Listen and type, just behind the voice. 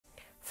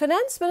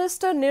Finance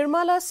Minister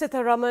Nirmala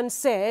Sitharaman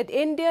said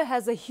India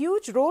has a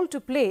huge role to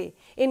play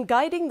in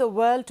guiding the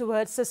world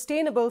towards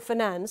sustainable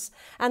finance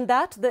and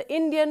that the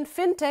Indian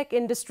fintech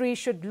industry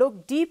should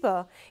look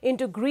deeper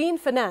into green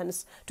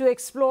finance to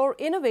explore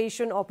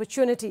innovation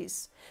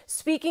opportunities.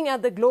 Speaking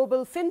at the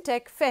Global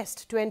Fintech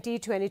Fest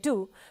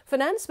 2022,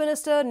 Finance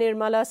Minister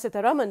Nirmala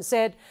Sitharaman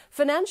said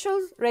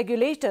financial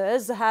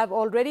regulators have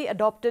already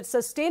adopted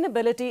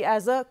sustainability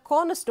as a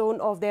cornerstone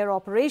of their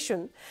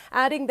operation,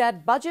 adding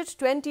that Budget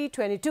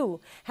 2022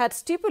 had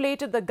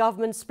stipulated the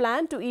government's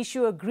plan to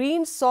issue a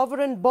green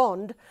sovereign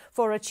bond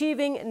for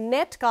achieving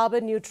net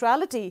carbon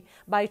neutrality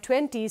by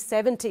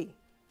 2070.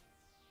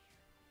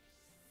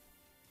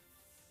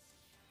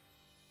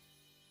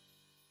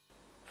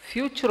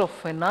 Future of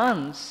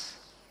finance,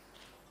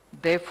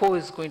 therefore,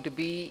 is going to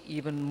be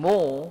even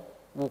more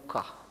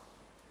VUCA.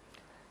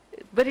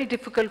 Very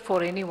difficult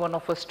for any one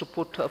of us to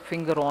put a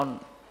finger on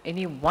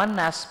any one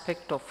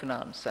aspect of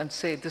finance and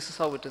say this is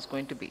how it is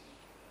going to be.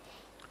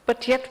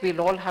 But yet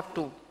we'll all have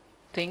to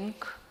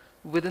think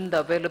within the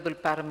available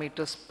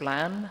parameters,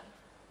 plan,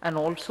 and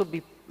also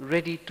be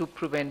ready to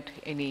prevent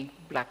any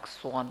black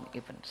swan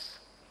events.